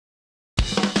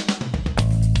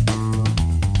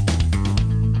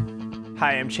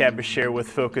Hi, I'm Chad Bashir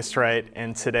with Focusrite,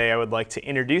 and today I would like to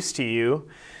introduce to you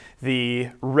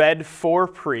the Red 4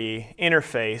 Pre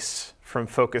interface from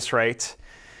Focusrite.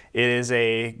 It is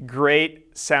a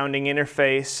great sounding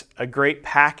interface, a great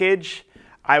package.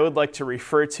 I would like to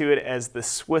refer to it as the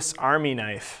Swiss Army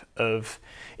knife of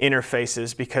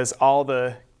interfaces because all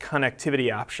the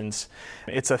connectivity options.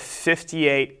 It's a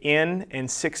 58 in and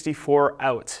 64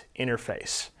 out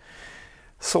interface.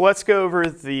 So let's go over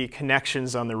the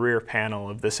connections on the rear panel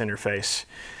of this interface.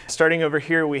 Starting over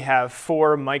here, we have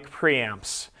 4 mic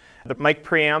preamps. The mic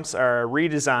preamps are a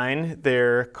redesign.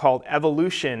 They're called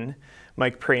Evolution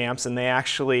mic preamps, and they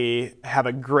actually have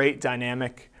a great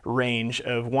dynamic range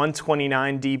of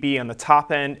 129 dB on the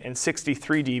top end and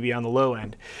 63 dB on the low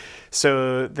end.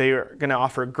 So they are going to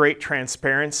offer great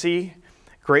transparency,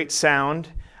 great sound.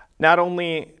 Not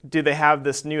only do they have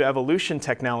this new Evolution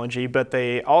technology, but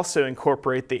they also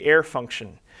incorporate the air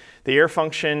function. The air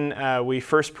function we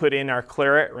first put in our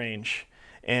claret range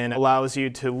and allows you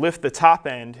to lift the top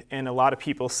end, and a lot of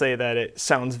people say that it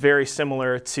sounds very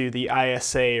similar to the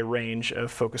ISA range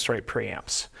of Focusrite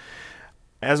preamps.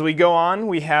 As we go on,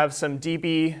 we have some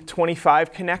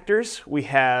DB25 connectors. We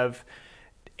have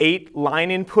 8 line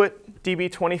input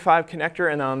DB25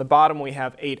 connector, and then on the bottom we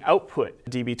have 8 output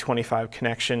DB25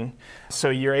 connection. So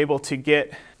you're able to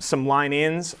get some line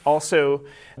ins. Also,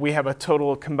 we have a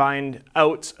total combined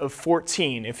out of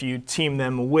 14 if you team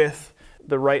them with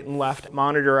the right and left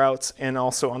monitor outs, and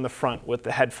also on the front with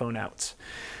the headphone outs.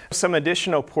 Some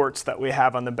additional ports that we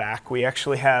have on the back. We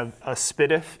actually have a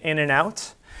SPDIF in and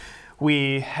out.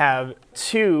 We have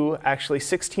 2, actually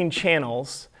 16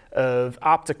 channels of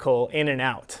optical in and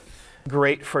out.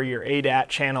 Great for your ADAT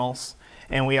channels.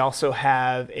 And we also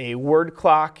have a word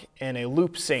clock and a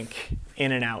loop sync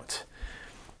in and out.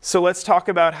 So let's talk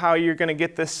about how you're going to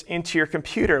get this into your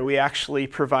computer. We actually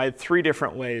provide 3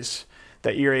 different ways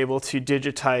that you're able to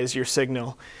digitize your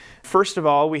signal. First of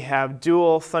all, we have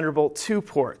dual Thunderbolt 2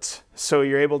 ports. So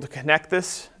you're able to connect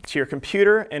this to your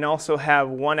computer and also have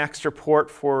 1 extra port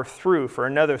for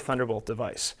another Thunderbolt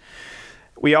device.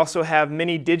 We also have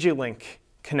mini DigiLink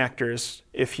connectors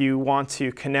if you want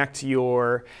to connect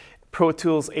your Pro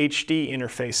Tools HD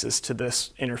interfaces to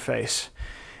this interface.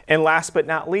 And last but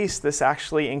not least, this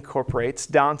actually incorporates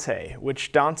Dante,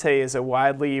 which Dante is a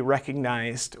widely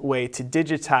recognized way to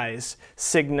digitize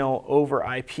signal over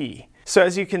IP. So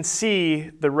as you can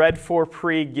see, the Red 4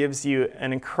 Pre gives you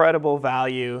an incredible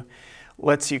value,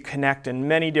 lets you connect in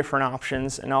many different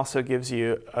options, and also gives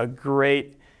you a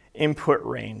great input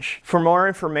range. For more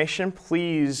information,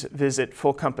 please visit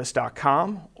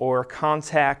fullcompass.com or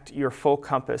contact your Full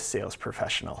Compass sales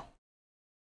professional.